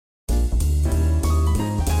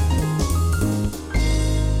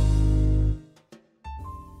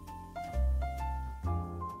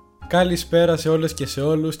Καλησπέρα σε όλες και σε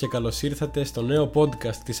όλους και καλώς ήρθατε στο νέο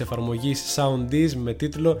podcast της εφαρμογής Soundies με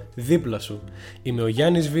τίτλο Δίπλα Σου. Είμαι ο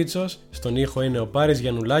Γιάννης Βίτσος, στον ήχο είναι ο Πάρης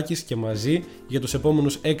Γιαννουλάκης και μαζί για τους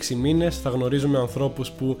επόμενους 6 μήνες θα γνωρίζουμε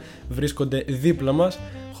ανθρώπους που βρίσκονται δίπλα μας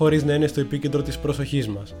χωρίς να είναι στο επίκεντρο της προσοχής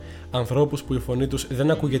μας. Ανθρώπους που η φωνή τους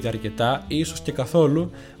δεν ακούγεται αρκετά ή ίσως και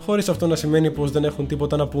καθόλου, χωρίς αυτό να σημαίνει πως δεν έχουν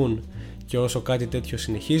τίποτα να πούν. Και όσο κάτι τέτοιο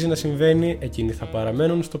συνεχίζει να συμβαίνει, εκείνοι θα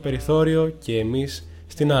παραμένουν στο περιθώριο και εμείς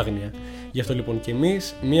στην άγνοια. Γι' αυτό λοιπόν και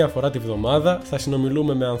εμείς μία φορά τη βδομάδα θα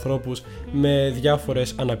συνομιλούμε με ανθρώπους με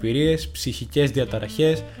διάφορες αναπηρίες, ψυχικές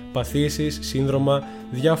διαταραχές, παθήσεις, σύνδρομα,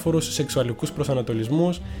 διάφορους σεξουαλικούς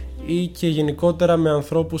προσανατολισμούς ή και γενικότερα με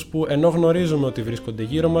ανθρώπους που ενώ γνωρίζουμε ότι βρίσκονται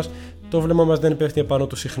γύρω μας, το βλέμμα μας δεν πέφτει επάνω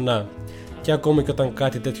τους συχνά. Και ακόμη και όταν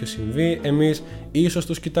κάτι τέτοιο συμβεί, εμείς ίσως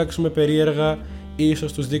τους κοιτάξουμε περίεργα,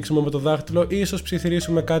 ίσως τους δείξουμε με το δάχτυλο, ίσως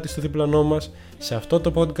ψιθυρίσουμε κάτι στο διπλανό μας. Σε αυτό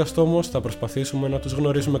το podcast όμως θα προσπαθήσουμε να τους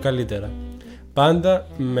γνωρίσουμε καλύτερα. Πάντα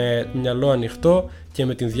με μυαλό ανοιχτό και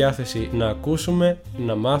με την διάθεση να ακούσουμε,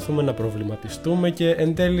 να μάθουμε, να προβληματιστούμε και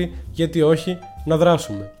εν τέλει, γιατί όχι, να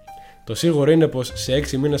δράσουμε. Το σίγουρο είναι πως σε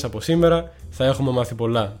 6 μήνες από σήμερα θα έχουμε μάθει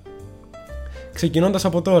πολλά. Ξεκινώντας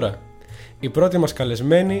από τώρα, η πρώτη μας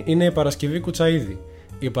καλεσμένη είναι η Παρασκευή Κουτσαΐδη.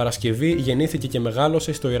 Η Παρασκευή γεννήθηκε και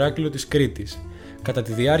μεγάλωσε στο Ηράκλειο της Κρήτης. Κατά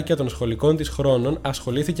τη διάρκεια των σχολικών της χρόνων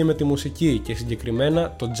ασχολήθηκε με τη μουσική και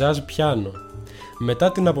συγκεκριμένα το jazz πιάνο.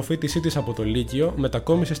 Μετά την αποφοίτησή της από το Λύκειο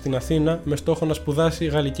μετακόμισε στην Αθήνα με στόχο να σπουδάσει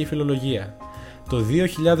γαλλική φιλολογία. Το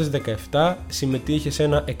 2017 συμμετείχε σε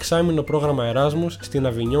ένα εξάμηνο πρόγραμμα Εράσμους στην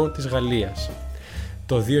Αβινιόν της Γαλλίας.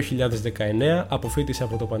 Το 2019 αποφοίτησε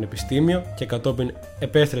από το Πανεπιστήμιο και κατόπιν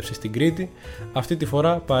επέστρεψε στην Κρήτη, αυτή τη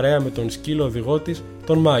φορά παρέα με τον σκύλο οδηγό της,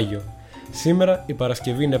 τον Μάγιο. Σήμερα η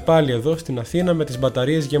Παρασκευή είναι πάλι εδώ στην Αθήνα με τις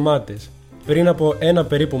μπαταρίες γεμάτες. Πριν από ένα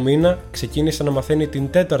περίπου μήνα ξεκίνησε να μαθαίνει την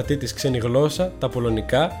τέταρτη της ξένη γλώσσα, τα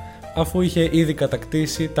πολωνικά, αφού είχε ήδη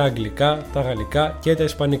κατακτήσει τα αγγλικά, τα γαλλικά και τα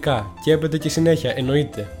ισπανικά και έπεται και συνέχεια,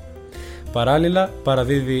 εννοείται. Παράλληλα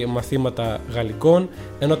παραδίδει μαθήματα γαλλικών,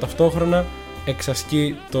 ενώ ταυτόχρονα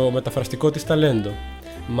εξασκεί το μεταφραστικό της ταλέντο.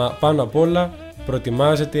 Μα πάνω απ' όλα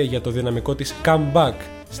προετοιμάζεται για το δυναμικό της comeback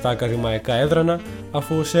στα ακαδημαϊκά έδρανα,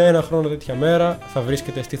 αφού σε ένα χρόνο τέτοια μέρα θα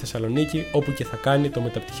βρίσκεται στη Θεσσαλονίκη, όπου και θα κάνει το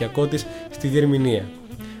μεταπτυχιακό της στη διερμηνία.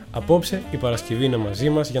 Απόψε η Παρασκευή είναι μαζί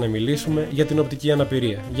μας για να μιλήσουμε για την οπτική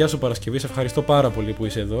αναπηρία. Γεια σου Παρασκευή, σε ευχαριστώ πάρα πολύ που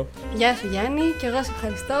είσαι εδώ. Γεια σου Γιάννη, και εγώ σε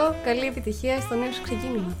ευχαριστώ. Καλή επιτυχία στο νέο σου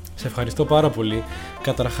ξεκίνημα. Σε ευχαριστώ πάρα πολύ.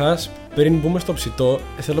 Καταρχάς, πριν μπούμε στο ψητό,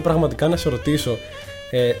 θέλω πραγματικά να σε ρωτήσω,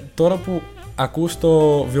 τώρα που ακούς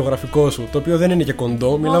το βιογραφικό σου, το οποίο δεν είναι και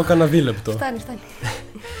κοντό, μιλάω κανένα δίλεπτο. Φτάνει.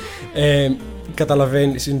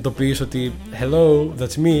 Καταλαβαίνεις, συνειδητοποιείς ότι hello,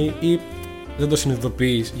 that's me, ή δεν το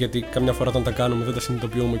συνειδητοποιείς, γιατί καμιά φορά όταν τα κάνουμε δεν τα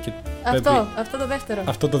συνειδητοποιούμε και Αυτό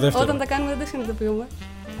το δεύτερο. Όταν τα κάνουμε δεν τα συνειδητοποιούμε.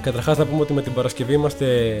 Καταρχάς θα πούμε ότι με την Παρασκευή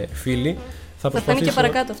είμαστε φίλοι. Θα φανεί και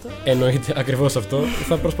παρακάτω αυτό. Εννοείται, ακριβώς αυτό.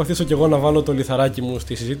 Θα προσπαθήσω κι εγώ να βάλω το λιθαράκι μου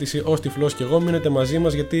στη συζήτηση. Ως τυφλός κι εγώ, μείνετε μαζί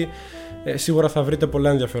μας, γιατί σίγουρα θα βρείτε πολλά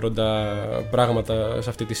ενδιαφέροντα πράγματα σε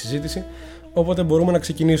αυτή τη συζήτηση. Οπότε μπορούμε να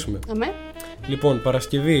ξεκινήσουμε. Αμέ. Λοιπόν,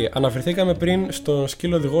 Παρασκευή, αναφερθήκαμε πριν στον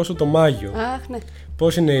σκύλο οδηγό σου, το Μάγιο. Αχ, ναι.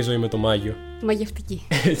 Πώς είναι η ζωή με το Μάγιο? Μαγευτική.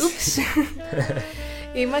 Ούψ.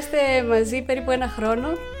 Είμαστε μαζί περίπου ένα χρόνο.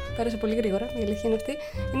 Πέρασε πολύ γρήγορα, η αλήθεια είναι αυτή.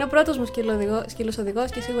 Είναι ο πρώτος μου σκύλος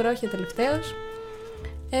οδηγός και σίγουρα όχι ο τελευταίος.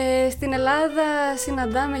 Στην Ελλάδα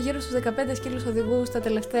συναντάμε γύρω στους 15 σκύλους οδηγούς τα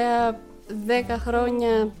τελευταία 10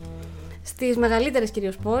 χρόνια στις μεγαλύτερες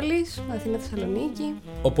κυρίως πόλεις, Αθήνα, Θεσσαλονίκη.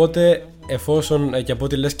 Οπότε, εφόσον και από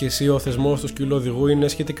ό,τι λες και εσύ ο θεσμός του σκύλου οδηγού είναι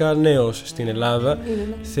σχετικά νέος στην Ελλάδα,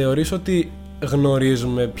 θεωρείς ότι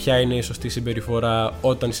γνωρίζουμε ποια είναι η σωστή συμπεριφορά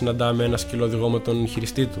όταν συναντάμε ένα σκύλο οδηγό με τον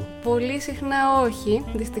χειριστή του? Πολύ συχνά όχι,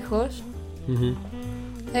 δυστυχώς.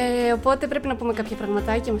 Οπότε πρέπει να πούμε κάποια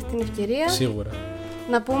πραγματάκια με αυτή την ευκαιρία. Σίγουρα.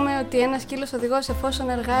 Να πούμε ότι ένας σκύλος οδηγός, εφόσον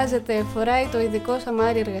εργάζεται, φοράει το ειδικό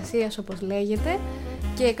σαμάρι εργασίας, όπως λέγεται,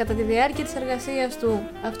 και κατά τη διάρκεια της εργασίας του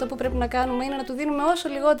αυτό που πρέπει να κάνουμε είναι να του δίνουμε όσο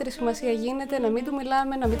λιγότερη σημασία γίνεται, να μην του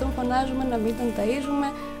μιλάμε, να μην τον φωνάζουμε, να μην τον ταΐζουμε,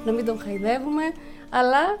 να μην τον χαϊδεύουμε,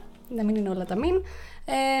 αλλά να μην είναι όλα τα μην,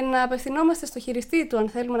 να απευθυνόμαστε στο χειριστή του αν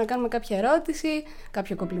θέλουμε να κάνουμε κάποια ερώτηση,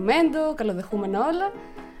 κάποιο κομπλιμέντο, καλοδεχούμενα όλα,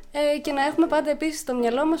 και να έχουμε πάντα επίσης στο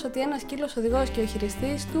μυαλό μας ότι ένας σκύλος οδηγός και ο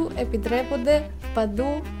χειριστής του επιτρέπονται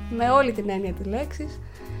παντού, με όλη την έννοια της λέξης,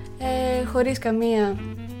 χωρίς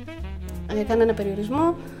κανένα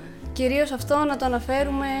περιορισμό. Κυρίως αυτό να το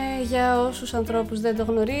αναφέρουμε για όσους ανθρώπους δεν το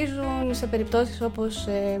γνωρίζουν, σε περιπτώσεις όπως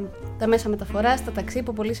τα μέσα μεταφοράς, τα ταξί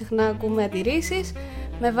που πολύ συχνά ακούμε αντιρρήσεις.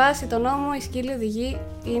 Με βάση τον νόμο οι σκύλοι οδηγοί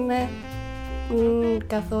είναι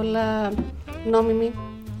καθόλου νόμιμοι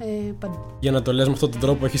παντού. Για να το λες με αυτόν τον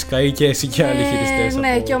τρόπο, έχεις καεί και εσύ και άλλοι χειριστές.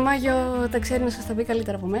 Ναι, και ο Μάγιο τα ξέρει να σας τα πει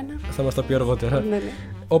καλύτερα από μένα. Θα μας τα πει αργότερα. Ναι.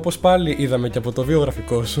 Όπως πάλι είδαμε και από το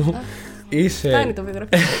βιογραφικό σου, είσαι. Φτάνει το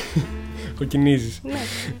βιογραφικό. Κοκκινίζεις. Ναι.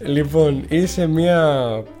 Λοιπόν, είσαι μια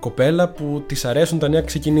κοπέλα που της αρέσουν τα νέα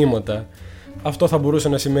ξεκινήματα. Αυτό θα μπορούσε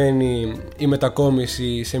να σημαίνει η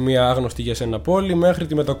μετακόμιση σε μια άγνωστη για σένα πόλη μέχρι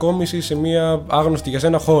τη μετακόμιση σε μια άγνωστη για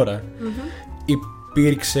σένα χώρα.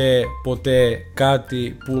 Υπήρξε ποτέ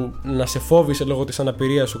κάτι που να σε φόβησε λόγω της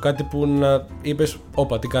αναπηρίας σου, κάτι που να είπες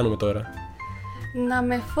 «Όπα, τι κάνουμε τώρα»? Να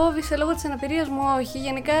με φόβησε λόγω της αναπηρίας μου, όχι.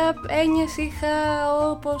 Γενικά έννοιες είχα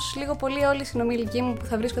όπως λίγο πολύ όλοι οι συνομιλικοί μου που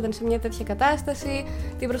θα βρίσκονταν σε μια τέτοια κατάσταση,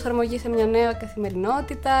 την προσαρμογή σε μια νέα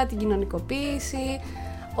καθημερινότητα, την κοινωνικοποίηση.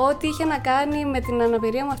 Ό,τι είχε να κάνει με την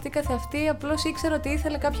αναπηρία μου αυτή καθεαυτή, απλώς ήξερα ότι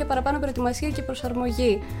ήθελε κάποια παραπάνω προετοιμασία και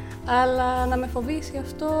προσαρμογή. Αλλά να με φοβήσει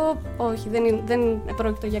αυτό, όχι, δεν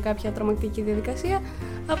πρόκειται για κάποια τρομακτική διαδικασία.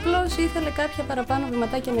 Απλώς ήθελε κάποια παραπάνω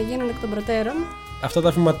βηματάκια να γίνουν εκ των προτέρων. Αυτά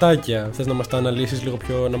τα βηματάκια, θες να μας τα αναλύσεις λίγο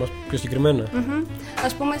πιο συγκεκριμένα?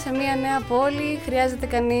 Ας πούμε, σε μια νέα πόλη χρειάζεται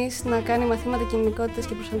κανείς να κάνει μαθήματα κινητικότητας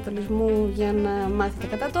και προσανατολισμού για να μάθει τα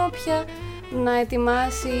κατατόπια, να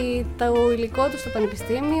ετοιμάσει το υλικό του στο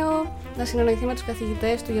πανεπιστήμιο, να συνεννοηθεί με τους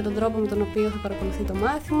καθηγητές του για τον τρόπο με τον οποίο θα παρακολουθεί το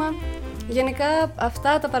μάθημα. Γενικά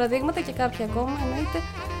αυτά τα παραδείγματα και κάποια ακόμα εννοείται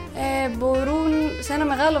μπορούν σε ένα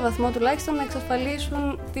μεγάλο βαθμό τουλάχιστον να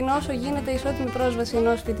εξασφαλίσουν την όσο γίνεται ισότιμη πρόσβαση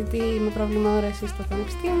ενός φοιτητή με πρόβλημα όρασης στο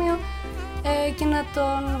πανεπιστήμιο και να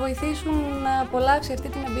τον βοηθήσουν να απολαύσει αυτή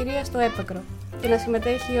την εμπειρία στο έπακρο και να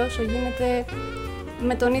συμμετέχει όσο γίνεται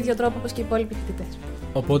με τον ίδιο τρόπο όπως και οι υπόλοιποι φοιτητές.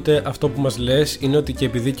 Οπότε αυτό που μας λες είναι ότι και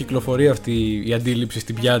επειδή κυκλοφορεί αυτή η αντίληψη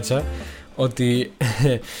στην πιάτσα ότι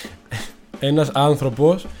ένας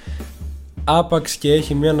άνθρωπος άπαξ και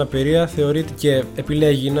έχει μια αναπηρία θεωρείται και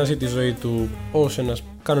επιλέγει να ζει τη ζωή του ως ένας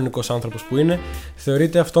κανονικός άνθρωπος που είναι,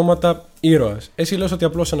 θεωρείται αυτόματα ήρωας. Εσύ λες ότι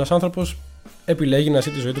απλώς ένας άνθρωπος επιλέγει να ζει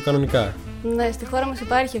τη ζωή του κανονικά. Ναι, στη χώρα μας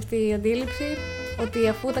υπάρχει αυτή η αντίληψη ότι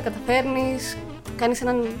αφού τα καταφέρνεις, κάνεις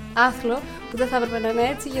έναν άθλο που δεν θα έπρεπε να είναι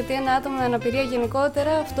έτσι, γιατί ένα άτομο με αναπηρία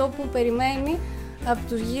γενικότερα αυτό που περιμένει από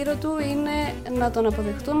τους γύρω του είναι να τον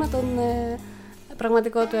αποδεχτούν με τον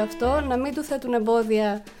πραγματικό του εαυτό, να μην του θέτουν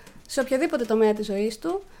εμπόδια σε οποιοδήποτε τομέα της ζωής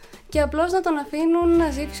του και απλώς να τον αφήνουν να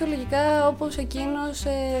ζει φυσιολογικά όπως εκείνος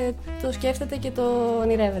το σκέφτεται και το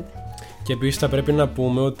ονειρεύεται. Και επίσης θα πρέπει να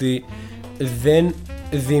πούμε ότι δεν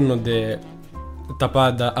δίνονται τα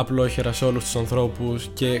πάντα απλόχερα σε όλους τους ανθρώπους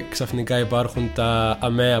και ξαφνικά υπάρχουν τα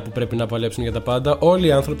αμαία που πρέπει να παλέψουν για τα πάντα. Όλοι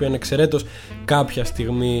οι άνθρωποι ανεξαιρέτως κάποια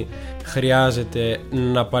στιγμή χρειάζεται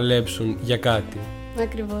να παλέψουν για κάτι.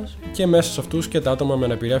 Ακριβώς. Και μέσα σε αυτούς και τα άτομα με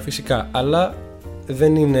αναπηρία φυσικά, αλλά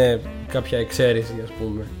δεν είναι κάποια εξαίρεση, ας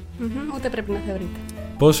πούμε. Ούτε πρέπει να θεωρείται.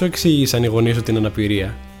 Πόσο εξήγησαν οι γονείς σου την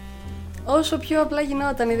αναπηρία? Όσο πιο απλά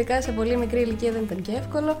γινόταν, ειδικά σε πολύ μικρή ηλικία δεν ήταν και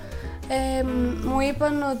εύκολο. Μου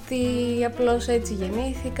είπαν ότι απλώς έτσι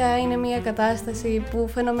γεννήθηκα, είναι μια κατάσταση που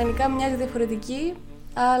φαινομενικά μοιάζει διαφορετική,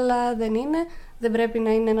 αλλά δεν είναι. Δεν πρέπει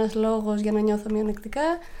να είναι ένας λόγος για να νιώθω μειονεκτικά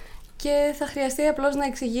και θα χρειαστεί απλώς να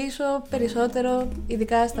εξηγήσω περισσότερο,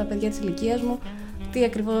 ειδικά στα παιδιά της ηλικίας μου, τι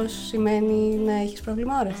ακριβώς σημαίνει να έχεις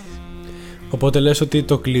πρόβλημα όρασης. Οπότε λες ότι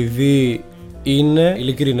το κλειδί είναι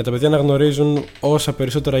ειλικρίνεια. Τα παιδιά να γνωρίζουν όσα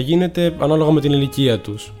περισσότερα γίνεται ανάλογα με την ηλικία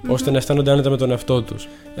τους, ώστε να αισθάνονται άνετα με τον εαυτό τους.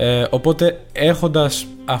 Οπότε έχοντας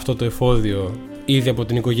αυτό το εφόδιο ήδη από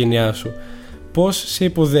την οικογένειά σου, πώς σε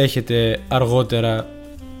υποδέχεται αργότερα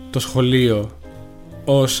το σχολείο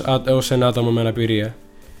ως ένα άτομο με αναπηρία?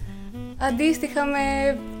 Αντίστοιχα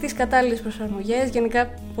με τις κατάλληλες προσαρμογές, γενικά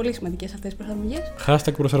πολύ σημαντικές αυτές οι προσαρμογές.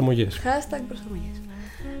 #προσαρμογές.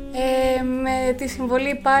 Με τη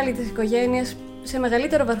συμβολή πάλι της οικογένειας σε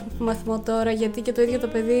μεγαλύτερο βαθμό τώρα, γιατί και το ίδιο το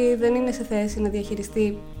παιδί δεν είναι σε θέση να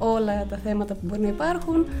διαχειριστεί όλα τα θέματα που μπορεί να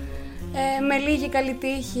υπάρχουν. Με λίγη καλή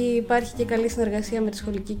τύχη υπάρχει και καλή συνεργασία με τη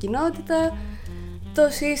σχολική κοινότητα. Το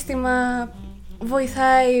σύστημα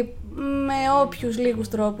βοηθάει με όποιους λίγους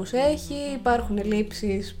τρόπους έχει, υπάρχουν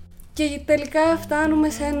ελλείψεις και τελικά φτάνουμε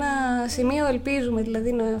σε ένα σημείο, ελπίζουμε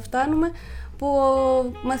δηλαδή να φτάνουμε, που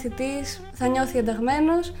ο μαθητής θα νιώθει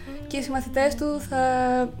ενταγμένος και οι συμμαθητές του θα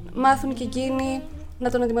μάθουν και εκείνοι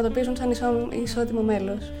να τον αντιμετωπίζουν σαν ισότιμο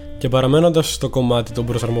μέλος. Και παραμένοντας στο κομμάτι των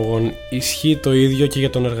προσαρμογών, ισχύει το ίδιο και για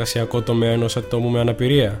τον εργασιακό τομέα ενός ατόμου με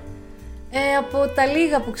αναπηρία? Από τα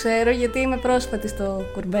λίγα που ξέρω, γιατί είμαι πρόσφατη στο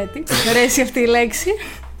κουρμπέτι, μου αρέσει αυτή η λέξη.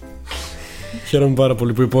 Χαίρομαι πάρα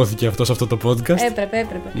πολύ που υπόθηκε αυτό σε αυτό το podcast. Έπρεπε.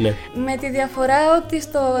 Ναι. Με τη διαφορά ότι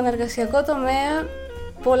στον εργασιακό τομέα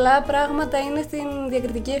πολλά πράγματα είναι στην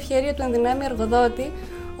διακριτική ευχέρεια του ενδυνάμει εργοδότη,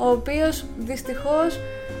 ο οποίος δυστυχώς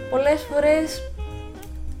πολλές φορές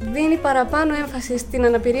δίνει παραπάνω έμφαση στην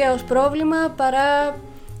αναπηρία ως πρόβλημα παρά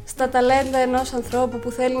στα ταλέντα ενός ανθρώπου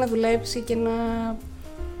που θέλει να δουλέψει και να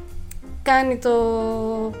κάνει το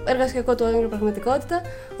εργασιακό του όνειρο πραγματικότητα.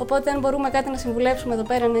 Οπότε αν μπορούμε κάτι να συμβουλέψουμε εδώ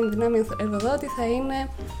πέρα, να είναι δυνάμει εργοδότη, θα είναι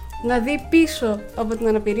να δει πίσω από την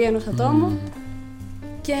αναπηρία ενός ατόμου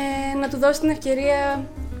και να του δώσει την ευκαιρία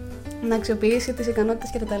να αξιοποιήσει τις ικανότητες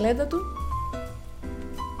και τα ταλέντα του,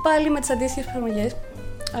 πάλι με τις αντίστοιχες εφαρμογές.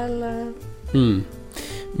 Αλλά...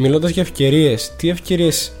 Μιλώντας για ευκαιρίες, τι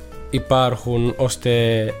ευκαιρίες υπάρχουν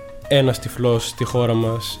ώστε ένας τυφλός στη χώρα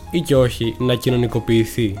μας ή και όχι να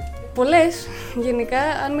κοινωνικοποιηθεί? Πολλές. Γενικά,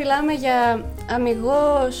 αν μιλάμε για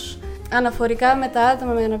αμιγώς αναφορικά με τα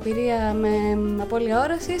άτομα με αναπηρία, με απώλεια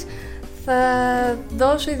όρασης, θα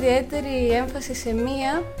δώσω ιδιαίτερη έμφαση σε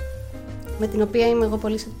μία με την οποία είμαι εγώ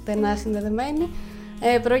πολύ στενά συνδεδεμένη.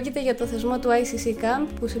 Πρόκειται για το θεσμό του ICC Camp,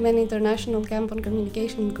 που σημαίνει International Camp on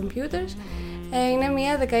Communication and Computers. Είναι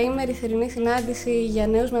μια δεκαήμερη θερινή συνάντηση για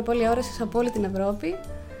νέους με απώλεια όρασης από όλη την Ευρώπη,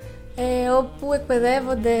 όπου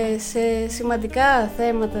εκπαιδεύονται σε σημαντικά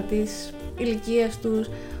θέματα της ηλικίας τους,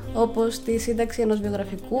 όπως τη σύνταξη ενός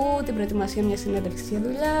βιογραφικού, την προετοιμασία μιας συνέντευξης για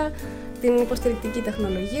δουλειά, την υποστηρικτική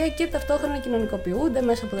τεχνολογία και ταυτόχρονα κοινωνικοποιούνται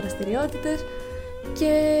μέσα από δραστηριότητες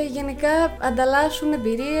και γενικά ανταλλάσσουν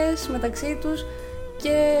εμπειρίες μεταξύ τους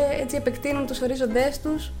και έτσι επεκτείνουν τους ορίζοντές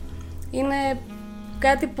τους. Είναι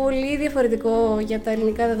κάτι πολύ διαφορετικό για τα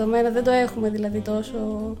ελληνικά δεδομένα, δεν το έχουμε δηλαδή τόσο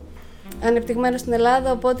ανεπτυγμένο στην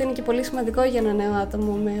Ελλάδα, οπότε είναι και πολύ σημαντικό για ένα νέο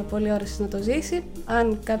άτομο με απώλεια όρασης να το ζήσει.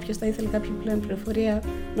 Αν κάποιος θα ήθελε κάποια πλέον πληροφορία,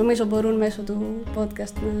 νομίζω μπορούν μέσω του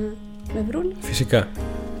podcast να με βρουν. Φυσικά.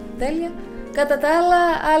 Τέλεια. Κατά τα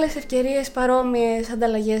άλλα, άλλες ευκαιρίες, παρόμοιες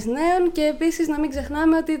ανταλλαγές νέων και επίσης να μην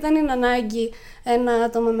ξεχνάμε ότι δεν είναι ανάγκη ένα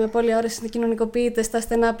άτομο με απώλεια όρασης να κοινωνικοποιείται στα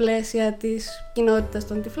στενά πλαίσια της κοινότητας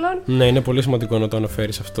των τυφλών. Ναι, είναι πολύ σημαντικό να το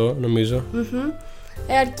αναφέρεις αυτό, νομίζω.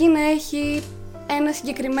 Αρκεί να έχει ένα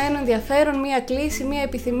συγκεκριμένο ενδιαφέρον, μία κλίση, μία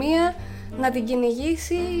επιθυμία να την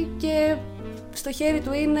κυνηγήσει και στο χέρι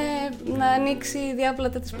του είναι να ανοίξει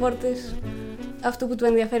διάπλατα τις πόρτες αυτού που του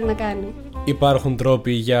ενδιαφέρει να κάνει. Υπάρχουν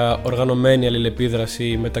τρόποι για οργανωμένη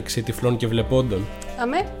αλληλεπίδραση μεταξύ τυφλών και βλεπόντων?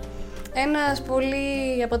 Αμέ. Ένας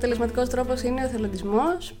πολύ αποτελεσματικός τρόπος είναι ο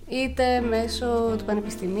εθελοντισμός, είτε μέσω του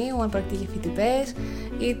πανεπιστημίου, αν πρόκειται για φοιτητές,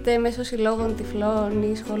 είτε μέσω συλλόγων τυφλών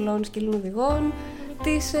ή σχολών σκύλων οδηγών,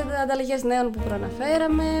 τις ανταλλαγές νέων που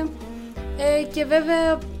προαναφέραμε και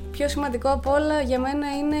βέβαια πιο σημαντικό από όλα για μένα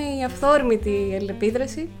είναι η αυθόρμητη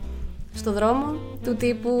αλληλεπίδραση στο δρόμο, του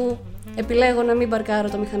τύπου επιλέγω να μην παρκάρω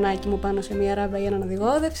το μηχανάκι μου πάνω σε μια ράμπα ή έναν οδηγό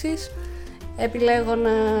όδευσης, επιλέγω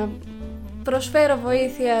να προσφέρω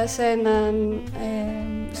βοήθεια σε έναν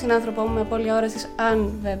συνάνθρωπό μου με απώλεια όρασης,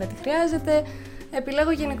 αν βέβαια τη χρειάζεται,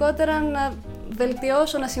 επιλέγω γενικότερα να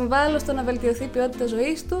βελτιώσω, να συμβάλλω στο να βελτιωθεί η ποιότητα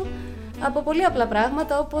ζωής του από πολύ απλά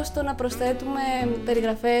πράγματα, όπως το να προσθέτουμε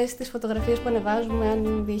περιγραφές στις φωτογραφίες που ανεβάζουμε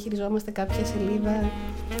αν διαχειριζόμαστε κάποια σελίδα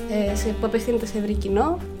που απευθύνεται σε ευρύ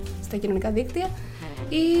κοινό στα κοινωνικά δίκτυα,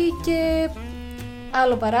 ή και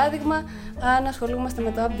άλλο παράδειγμα, αν ασχολούμαστε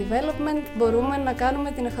με το app development, μπορούμε να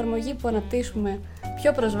κάνουμε την εφαρμογή που αναπτύσσουμε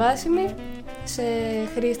πιο προσβάσιμη σε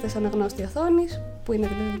χρήστες αναγνώστη οθόνης, που είναι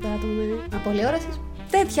δηλαδή τα άτομα με απώλεια όρασης.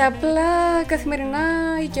 Τέτοια απλά καθημερινά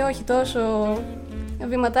ή και όχι τόσο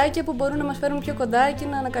βηματάκια που μπορούν να μας φέρουν πιο κοντά και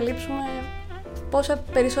να ανακαλύψουμε πόσα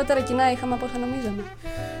περισσότερα κοινά είχαμε από όσα νομίζαμε.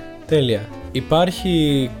 Τέλεια.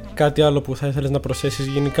 Υπάρχει κάτι άλλο που θα ήθελες να προσθέσεις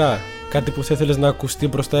γενικά? Κάτι που θα ήθελες να ακουστεί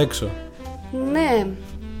προς τα έξω? Ναι.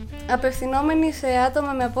 Απευθυνόμενοι σε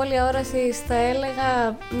άτομα με απώλεια όρασης, θα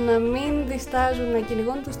έλεγα να μην διστάζουν να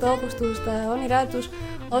κυνηγούν τους στόχους τους, τα όνειρά τους,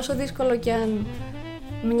 όσο δύσκολο κι αν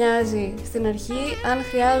μοιάζει στην αρχή. Αν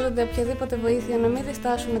χρειάζονται οποιαδήποτε βοήθεια, να μην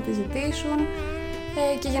διστάσουν να τη ζητήσουν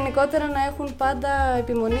και γενικότερα να έχουν πάντα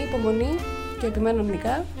επιμονή, υπομονή και επιμένω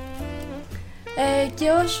μνικά. Και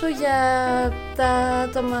όσο για τα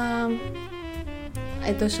άτομα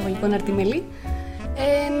εντός εισαγωγικών αρτιμελή,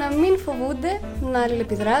 να μην φοβούνται να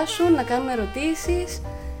αλληλεπιδράσουν, να κάνουν ερωτήσεις,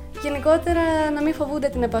 γενικότερα να μην φοβούνται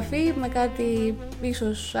την επαφή με κάτι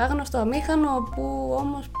ίσως άγνωστο, αμήχανο, που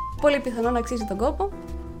όμως πολύ πιθανόν αξίζει τον κόπο.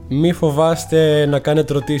 Μη φοβάστε να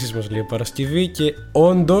κάνετε ερωτήσεις, μας λέει Παρασκευή, και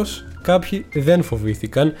όντως κάποιοι δεν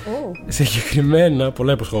φοβήθηκαν. Συγκεκριμένα,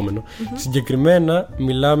 πολλά υποσχόμενο. Συγκεκριμένα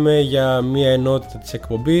μιλάμε για μια ενότητα της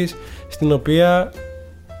εκπομπής, στην οποία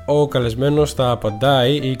ο καλεσμένος θα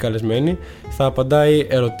απαντάει, ή η καλεσμένη θα απαντάει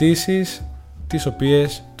ερωτήσεις τις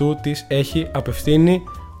οποίες του τις έχει απευθύνει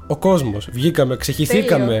ο κόσμος. Βγήκαμε,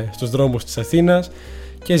 ξεχυθήκαμε στους δρόμους της Αθήνας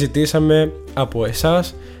και ζητήσαμε από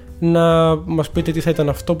εσάς να μας πείτε τι θα ήταν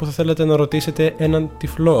αυτό που θα θέλατε να ρωτήσετε έναν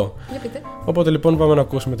τυφλό. Για πείτε. Οπότε λοιπόν πάμε να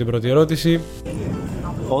ακούσουμε την πρώτη ερώτηση.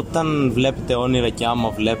 Όταν βλέπετε όνειρα και άμα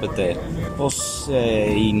βλέπετε, πώς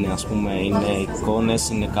είναι, ας πούμε, είναι εικόνες,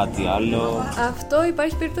 είναι κάτι άλλο? Αυτό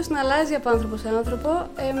υπάρχει περίπτωση να αλλάζει από άνθρωπο σε άνθρωπο.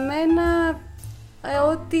 Εμένα,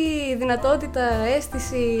 ό,τι δυνατότητα,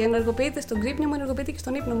 αίσθηση ενεργοποιείται στον ξύπνιο μου, ενεργοποιείται και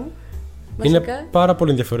στον ύπνο μου. Βασικά. Είναι πάρα πολύ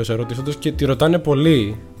ενδιαφέρουσα ερώτηση όντως και τη ρωτάνε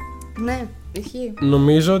πολύ. Ναι, ισχύει.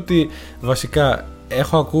 Νομίζω ότι βασικά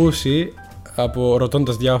έχω ακούσει,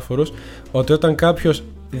 ρωτώντας διάφορους, ότι όταν κάποιος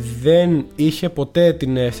δεν είχε ποτέ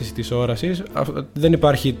την αίσθηση της όρασης, δεν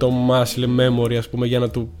υπάρχει το muscle memory, ας πούμε, για να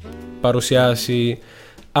του παρουσιάσει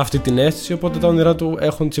αυτή την αίσθηση, οπότε τα όνειρά του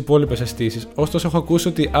έχουν τις υπόλοιπες αισθήσεις. Ωστόσο έχω ακούσει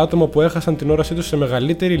ότι άτομα που έχασαν την όρασή τους σε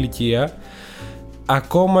μεγαλύτερη ηλικία,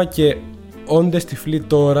 ακόμα και όντες τυφλοί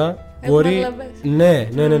τώρα, μπορεί... Ναι.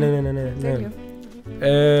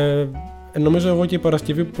 Νομίζω εγώ και η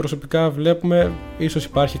Παρασκευή που προσωπικά βλέπουμε, ίσως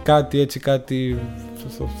υπάρχει κάτι έτσι, κάτι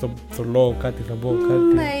θολό, κάτι θα πω,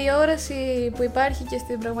 κάτι... Ναι, η όραση που υπάρχει και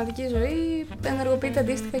στην πραγματική ζωή ενεργοποιείται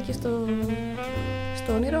αντίστοιχα και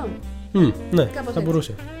στο όνειρο. Ναι, θα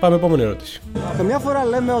μπορούσε. Πάμε επόμενη ερώτηση. Καμιά φορά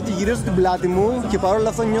λέμε ότι γυρίζω την πλάτη μου και παρόλα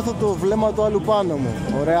αυτό νιώθω το βλέμμα του άλλου πάνω μου.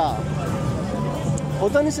 Ωραία.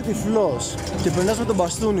 Όταν είσαι τυφλός και περνάς με τον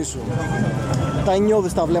μπαστούνι σου, τα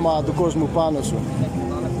νιώθεις τα βλέμματα του κόσμου πάνω σου?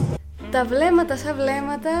 Τα βλέμματα σαν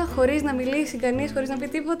βλέμματα, χωρίς να μιλήσει κανείς, χωρίς να πει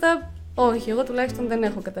τίποτα, όχι. Εγώ τουλάχιστον δεν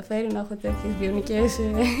έχω καταφέρει να έχω τέτοιες βιονικές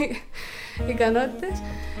ικανότητες.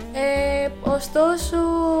 Ωστόσο,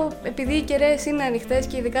 επειδή οι κεραίες είναι ανοιχτές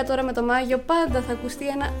και ειδικά τώρα με το Μάγιο, πάντα θα ακουστεί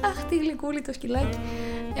ένα «Αχ, τι γλυκούλη το σκυλάκι».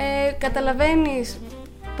 Καταλαβαίνεις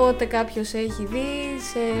πότε κάποιος έχει δει,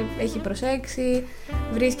 έχει προσέξει,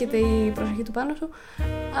 βρίσκεται η προσοχή του πάνω σου,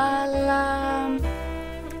 αλλά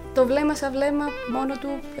το βλέμμα σαν βλέμμα μόνο του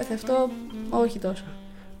καθ' αυτό όχι τόσο.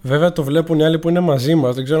 Βέβαια το βλέπουν οι άλλοι που είναι μαζί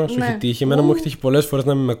μας, δεν ξέρω αν σου έχει τύχει. Εμένα μου έχει τύχει πολλές φορές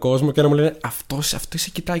να είμαι με κόσμο και να μου λένε αυτό σε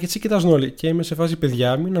κοιτάει, γιατί σε κοιτάζουν όλοι. Και είμαι σε φάση,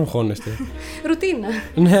 παιδιά, μην αγχώνεστε. Ρουτίνα.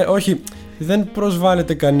 Ναι, όχι. Δεν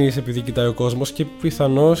προσβάλλεται κανείς επειδή κοιτάει ο κόσμος και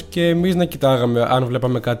πιθανώς και εμείς να κοιτάγαμε αν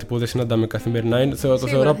βλέπαμε κάτι που δεν συναντάμε καθημερινά. Το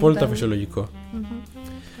θεωρώ απόλυτα φυσιολογικό.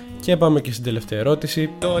 Και πάμε και στην τελευταία ερώτηση.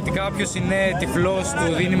 Το ότι κάποιος είναι τυφλός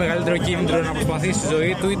του δίνει μεγαλύτερο κίνητρο να προσπαθήσει στη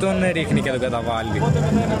ζωή του ή τον ρίχνει και τον καταβάλει?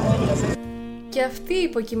 Και αυτή η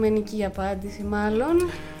υποκειμενική απάντηση μάλλον.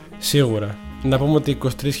 Σίγουρα. Να πούμε ότι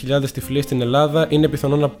 23.000 τυφλοί στην Ελλάδα είναι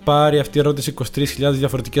πιθανό να πάρει αυτή η ερώτηση 23.000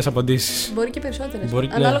 διαφορετικές απαντήσεις. Μπορεί και περισσότερες,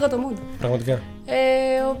 ανάλογα το mood. Πραγματικά.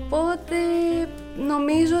 Οπότε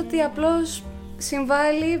νομίζω ότι απλώς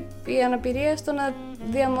συμβάλλει η αναπηρία στο να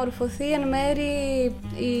διαμορφωθεί εν μέρη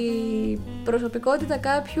η προσωπικότητα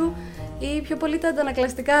κάποιου ή πιο πολύ τα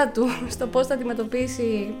αντανακλαστικά του στο πώς θα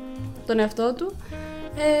αντιμετωπίσει τον εαυτό του,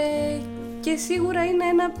 και σίγουρα είναι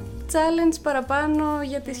ένα challenge παραπάνω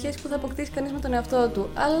για τη σχέση που θα αποκτήσει κανείς με τον εαυτό του,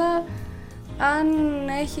 αλλά αν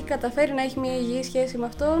έχει καταφέρει να έχει μια υγιή σχέση με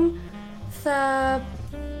αυτόν, θα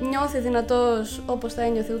νιώθει δυνατός όπως θα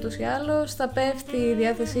ένιωθε ούτως ή άλλως, θα πέφτει η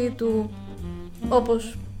διάθεσή του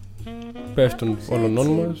όπως πέφτουν όλων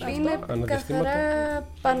μας. Είναι καθαρά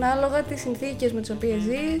ανάλογα τις συνθήκες με τις οποίες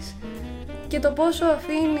ζεις και το πόσο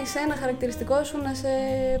αφήνεις ένα χαρακτηριστικό σου να σε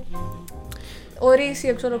ορίσει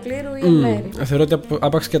εξ ολοκλήρου ή εν μέρη. Θεωρώ ότι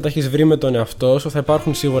άπαξ και τα έχεις βρει με τον εαυτό σου, θα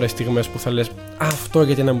υπάρχουν σίγουρα στιγμές που θα λες αυτό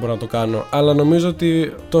γιατί να μην μπορώ να το κάνω. Αλλά νομίζω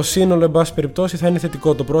ότι το σύνολο, εν πάση περιπτώσει, θα είναι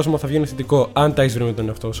θετικό. Το πρόσωπο θα βγαίνει θετικό αν τα έχεις βρει με τον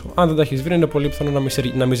εαυτό σου. Αν δεν τα έχεις βρει, είναι πολύ πιθανό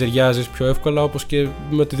να μιζεριάζεις πιο εύκολα, όπως και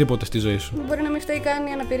με οτιδήποτε στη ζωή σου. Μπορεί να μην φταίει καν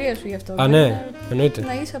η αναπηρία σου γι' αυτό. Ναι, εννοείται.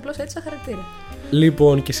 Να είσαι απλώς έτσι σαν χαρακτήρα.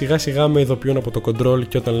 Λοιπόν, και σιγά σιγά με ειδοποιούν από το κοντρόλ,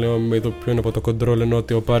 και όταν λέω με ειδοποιούν από το κοντρόλ εννοώ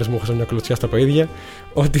ότι ο Πάρης μου έχασε μια κλωτσιά στα παΐδια,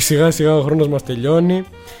 ότι σιγά σιγά ο χρόνος μας τελειώνει.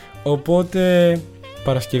 Οπότε,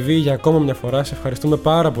 Παρασκευή, για ακόμα μια φορά σε ευχαριστούμε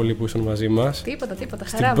πάρα πολύ που ήσουν μαζί μας. Τίποτα,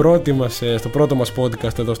 χαρά. Στο πρώτο μας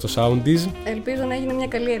podcast εδώ στο Soundies. Ελπίζω να έγινε μια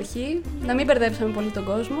καλή αρχή, να μην μπερδέψαμε πολύ τον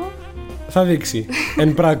κόσμο. Θα δείξει,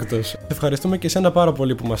 εν πράκτος. Ευχαριστούμε και εσένα πάρα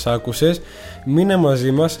πολύ που μας άκουσες. Μείνε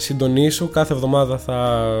μαζί μας, συντονίσου. Κάθε εβδομάδα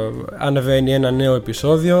θα ανεβαίνει ένα νέο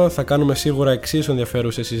επεισόδιο. Θα κάνουμε σίγουρα εξίσου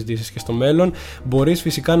ενδιαφέρουσες συζητήσεις και στο μέλλον. Μπορείς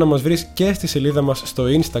φυσικά να μας βρεις και στη σελίδα μας στο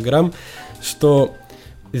Instagram, στο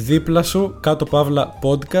Δίπλα Σου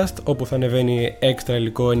 _podcast, όπου θα ανεβαίνει έξτρα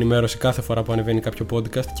υλικό, ενημέρωση κάθε φορά που ανεβαίνει κάποιο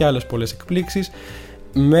podcast και άλλες πολλές εκπλήξεις.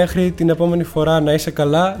 Μέχρι την επόμενη φορά να είσαι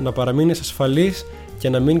καλά, να παραμείνεις ασφαλής και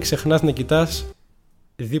να μην ξεχνάς να κοιτάς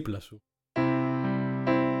δίπλα σου.